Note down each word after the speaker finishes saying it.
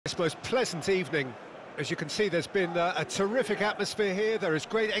This most pleasant evening. As you can see, there's been a terrific atmosphere here. There is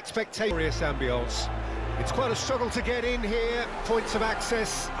great expectation. Ambience. It's quite a struggle to get in here. Points of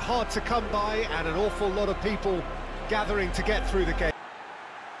access hard to come by, and an awful lot of people gathering to get through the gate.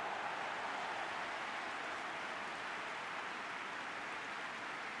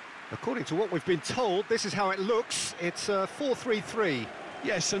 According to what we've been told, this is how it looks. It's 4-3-3.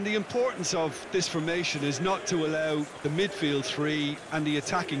 Yes, and the importance of this formation is not to allow the midfield three and the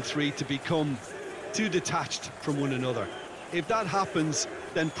attacking three to become too detached from one another. If that happens,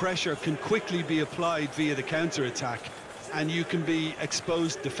 then pressure can quickly be applied via the counter-attack, and you can be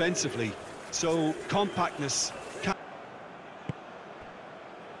exposed defensively. So compactness can...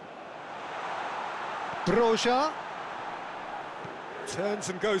 Broja turns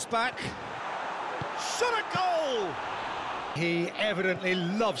and goes back. Shot a goal! He evidently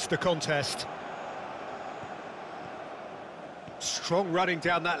loves the contest. Strong running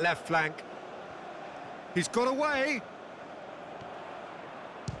down that left flank. He's got away.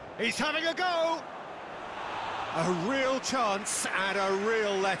 He's having a go. A real chance and a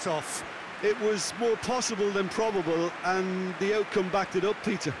real let-off. It was more possible than probable, and the outcome backed it up,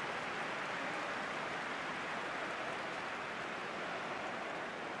 Peter.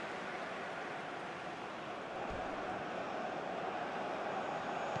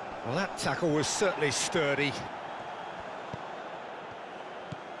 Well, that tackle was certainly sturdy.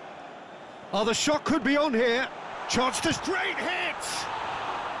 Oh, the shot could be on here. Chance to straight hit!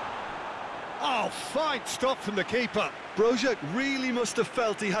 Oh, fine stop from the keeper. Broja really must have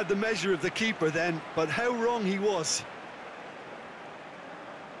felt he had the measure of the keeper then, but how wrong he was.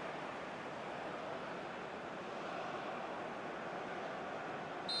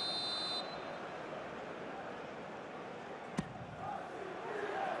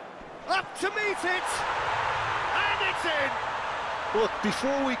 Up to meet it! And it's in! Look,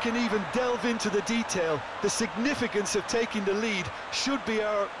 before we can even delve into the detail, the significance of taking the lead should be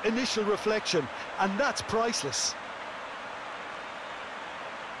our initial reflection, and that's priceless.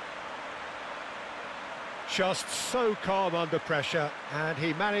 Just so calm under pressure, and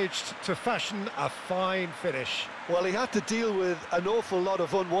he managed to fashion a fine finish. Well, he had to deal with an awful lot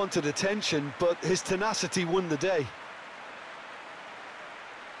of unwanted attention, but his tenacity won the day.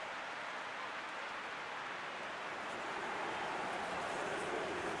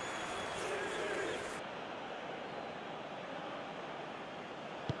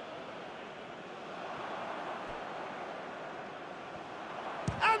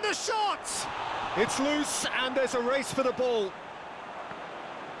 And the shot! It's loose, and there's a race for the ball.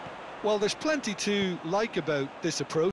 Well, there's plenty to like about this approach.